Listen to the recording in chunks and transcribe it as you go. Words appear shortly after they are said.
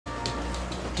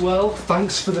Well,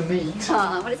 thanks for the meat.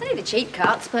 Oh, well, it's only the cheap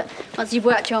cuts, but once you've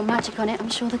worked your magic on it, I'm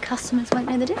sure the customers won't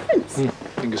know the difference.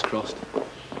 Fingers crossed.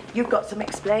 You've got some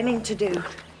explaining to do.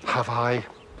 Have I?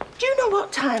 Do you know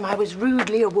what time I was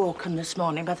rudely awoken this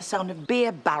morning by the sound of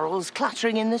beer barrels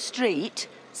clattering in the street?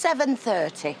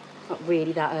 7:30. Not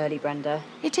really that early, Brenda.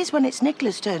 It is when it's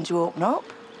Nicola's turn to open up,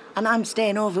 and I'm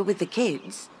staying over with the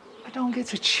kids. I don't get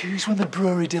to choose when the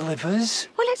brewery delivers.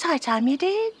 Well, it's high time you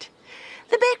did.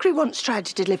 The bakery once tried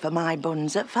to deliver my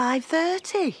buns at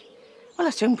 5:30. Well, I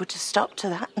soon put a stop to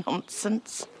that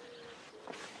nonsense.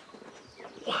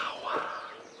 Wow.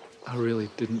 I really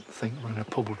didn't think running a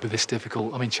pub would be this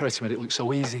difficult. I mean, Charity made it look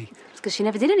so easy. It's because she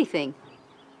never did anything.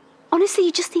 Honestly,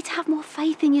 you just need to have more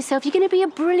faith in yourself. You're going to be a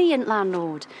brilliant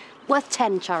landlord. Worth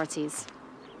 10 charities.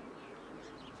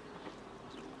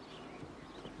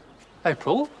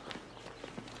 April?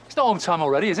 It's not home time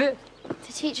already, is it?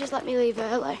 The teachers let me leave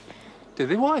early. Did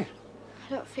they? Why? I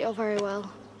don't feel very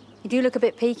well. You do look a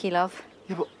bit peaky, love.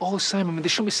 Yeah, but all the same, I mean, they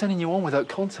shouldn't be sending you on without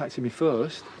contacting me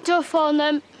first. Don't phone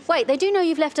them. Wait, they do know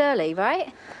you've left early,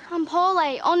 right? I'm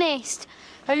poorly, honest.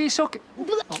 Hey, it's okay.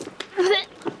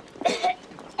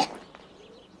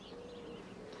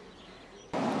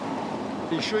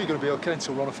 Are you sure you're going to be okay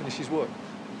until Ronald finishes work?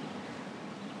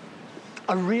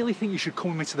 I really think you should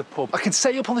come with me to the pub. I can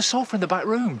set you up on the sofa in the back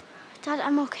room. Dad,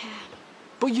 I'm okay.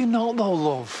 But you're not, though,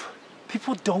 love.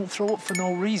 People don't throw up for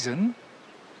no reason.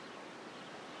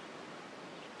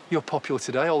 You're popular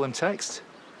today, all them texts.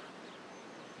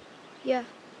 Yeah.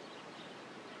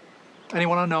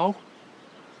 Anyone I know?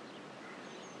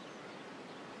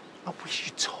 I wish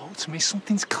you'd talk to me.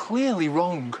 Something's clearly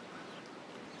wrong.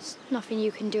 There's nothing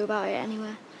you can do about it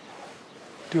anyway.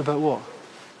 Do about what?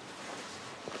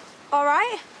 All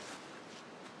right?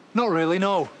 Not really,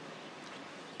 no.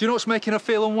 Do you know what's making her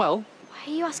feel unwell?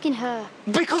 Why are you asking her?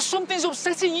 Because something's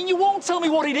upsetting you and you won't tell me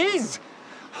what it is.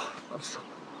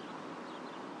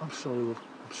 I'm sorry, love.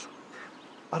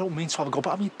 I don't mean to have a go,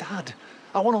 but I'm your dad.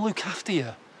 I want to look after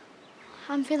you.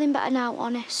 I'm feeling better now,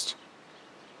 honest.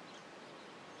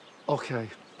 OK.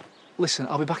 Listen,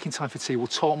 I'll be back in time for tea. We'll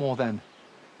talk more then.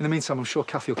 In the meantime, I'm sure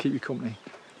Kathy will keep you company.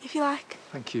 If you like.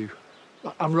 Thank you.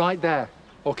 I'm right there,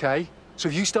 OK? So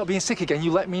if you start being sick again,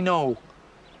 you let me know.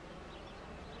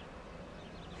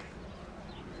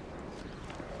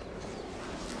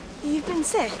 You've been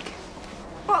sick?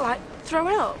 What, like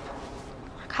throwing up?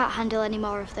 I can't handle any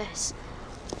more of this.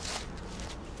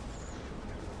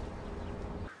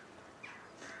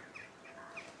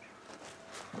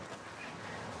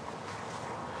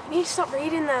 You need to stop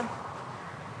reading them.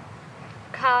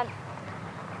 Can't.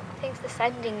 Things they're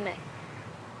sending me.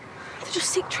 They're just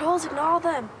sick trolls, ignore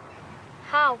them.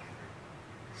 How?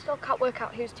 Still can't work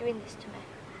out who's doing this to me.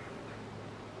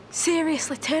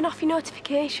 Seriously, turn off your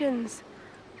notifications.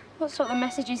 What sort of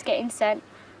messages getting sent?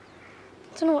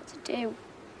 I don't know what to do.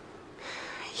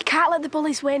 You can't let the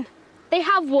bullies win. They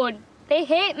have won. They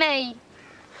hate me.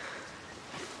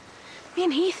 Me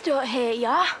and Heath don't hate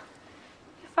ya.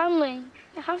 Your family,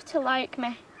 you have to like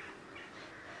me.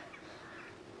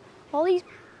 All these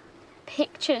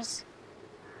pictures,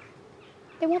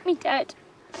 they want me dead.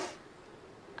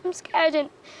 I'm scared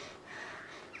and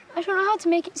I don't know how to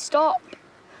make it stop.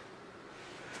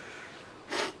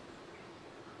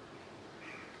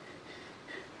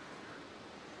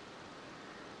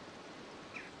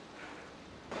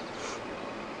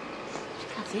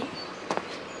 Kathy?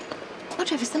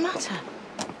 Whatever's the matter?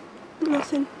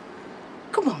 Nothing.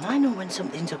 Come on, I know when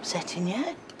something's upsetting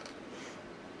you.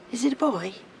 Is it a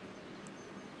boy?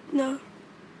 No.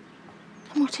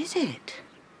 And what is it?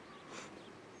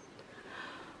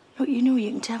 Look, you know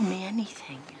you can tell me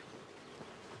anything.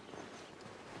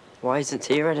 Why isn't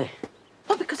tea ready?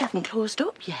 Well, because I haven't closed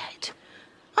up yet.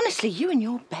 Honestly, you and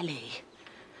your belly.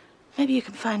 Maybe you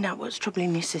can find out what's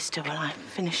troubling your sister while I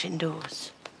finish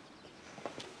indoors.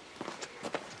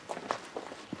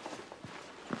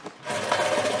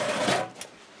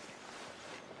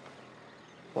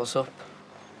 What's up?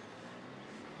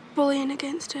 Bullying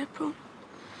against April.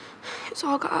 It's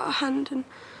all got out of hand and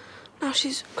now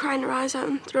she's crying her eyes out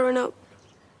and throwing up.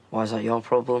 Why is that your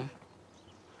problem?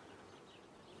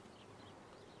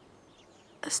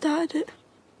 I started it.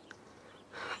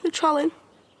 The trolling.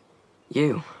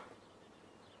 You?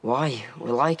 Why? We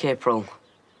like April.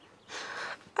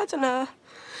 I don't know.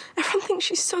 Everyone thinks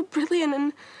she's so brilliant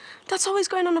and Dad's always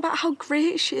going on about how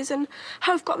great she is and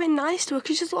how I've got to be nice to her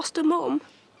because she's lost her mum.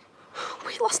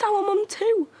 We lost our mum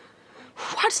too.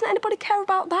 Why doesn't anybody care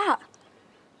about that?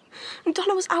 And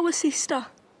Donna was our sister.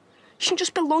 She didn't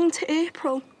just belong to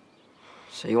April.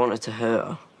 So you wanted to hurt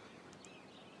her?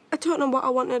 I don't know what I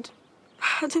wanted.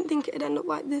 I didn't think it'd end up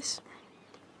like this.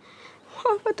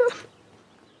 What have I done?